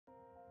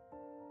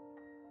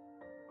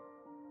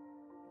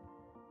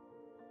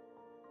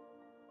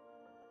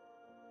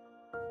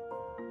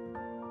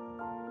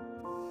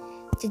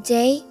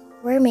Today,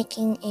 we're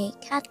making a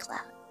cat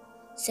cloud.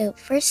 So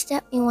first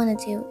step you want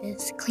to do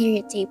is clear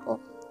your table.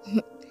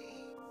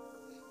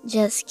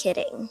 Just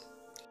kidding.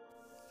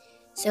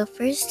 So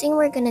first thing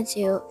we're going to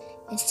do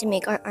is to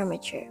make our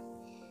armature.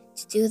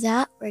 To do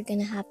that, we're going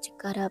to have to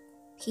cut up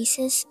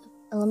pieces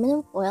of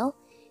aluminum foil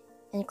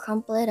and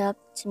crumple it up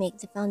to make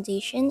the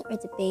foundation or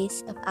the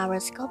base of our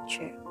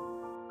sculpture.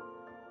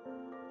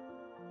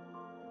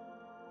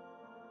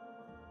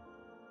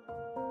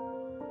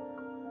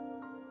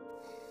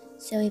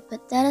 So we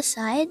put that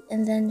aside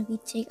and then we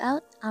take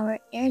out our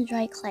air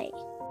dry clay.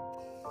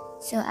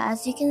 So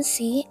as you can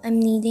see, I'm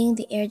kneading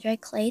the air dry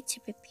clay to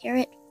prepare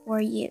it for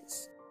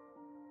use.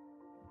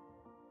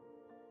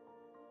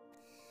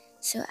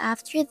 So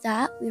after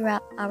that, we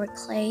wrap our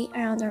clay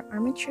around our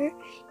armature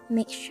and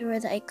make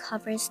sure that it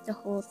covers the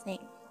whole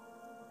thing.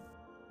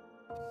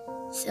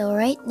 So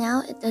right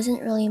now, it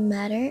doesn't really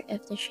matter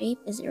if the shape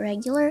is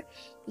irregular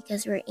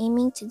because we're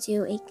aiming to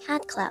do a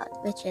cat cloud,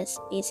 which is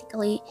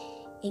basically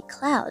a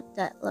cloud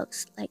that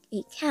looks like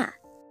a cat.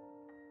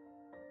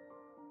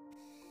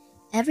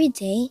 Every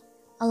day,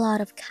 a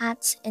lot of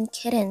cats and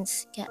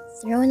kittens get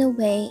thrown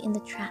away in the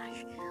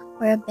trash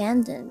or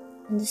abandoned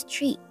in the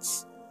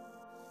streets.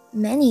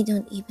 Many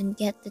don't even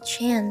get the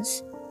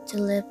chance to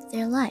live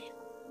their life.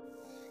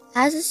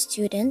 As a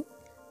student,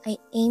 I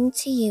aim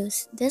to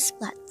use this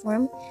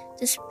platform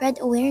to spread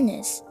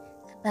awareness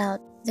about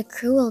the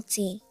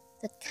cruelty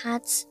that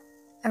cats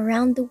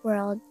around the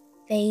world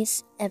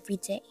face every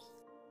day.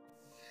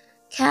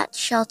 Cat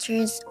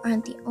shelters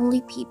aren't the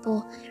only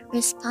people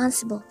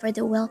responsible for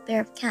the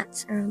welfare of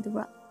cats around the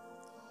world.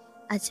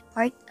 As a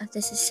part of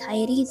the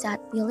society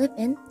that we live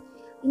in,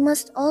 we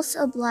must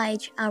also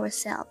oblige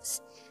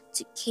ourselves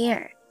to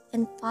care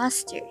and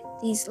foster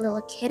these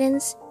little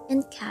kittens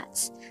and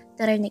cats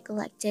that are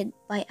neglected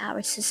by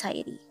our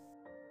society.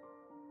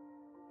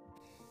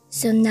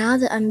 So now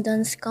that I'm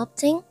done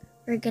sculpting,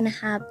 we're gonna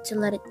have to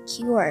let it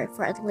cure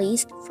for at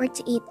least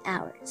 48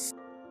 hours.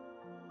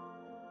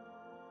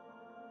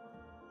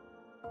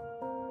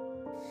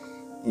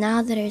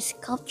 Now that our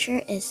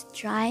sculpture is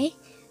dry,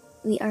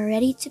 we are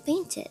ready to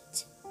paint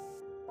it.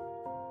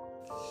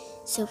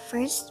 So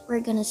first, we're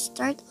gonna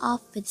start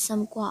off with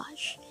some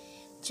gouache,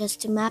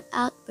 just to map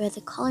out where the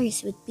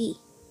colors would be.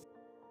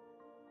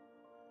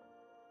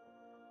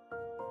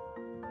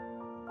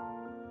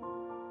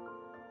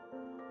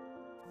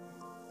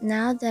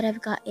 Now that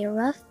I've got a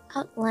rough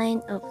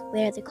outline of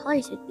where the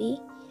colors would be,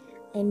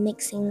 I'm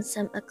mixing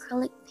some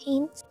acrylic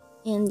paint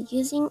and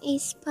using a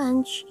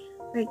sponge,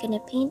 we're gonna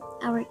paint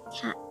our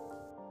cat.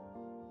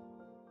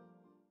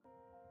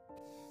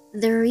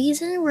 The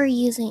reason we're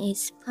using a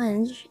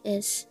sponge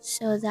is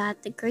so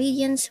that the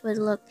gradients would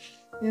look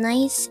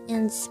nice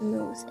and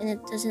smooth and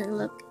it doesn't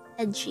look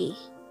edgy.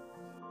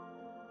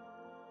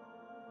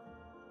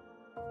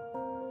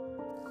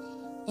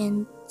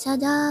 And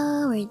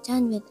ta-da! We're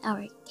done with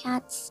our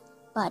cat's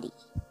body.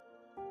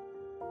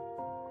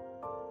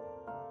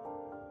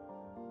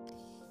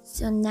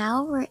 So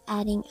now we're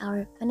adding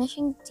our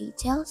finishing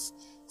details.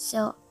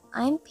 So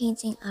I'm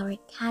painting our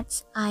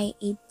cat's eye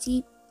a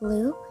deep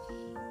blue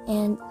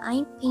and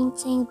I'm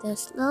painting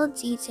those little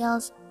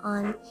details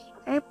on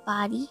her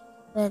body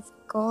with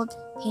gold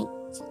paint.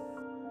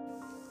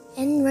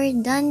 And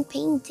we're done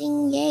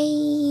painting,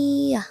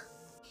 yay!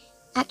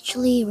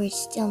 Actually, we're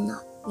still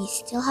not. We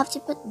still have to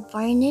put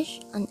varnish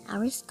on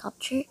our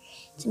sculpture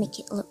to make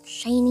it look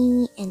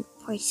shiny and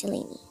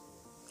porcelainy.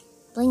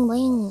 Bling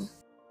bling!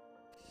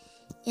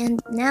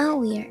 And now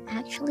we are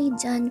actually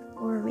done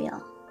for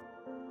real.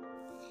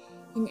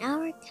 And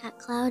our cat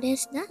cloud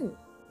is done.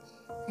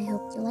 I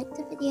hope you liked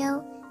the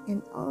video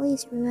and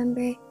always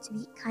remember to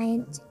be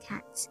kind to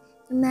cats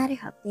no matter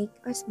how big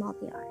or small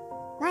they are.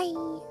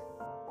 Bye!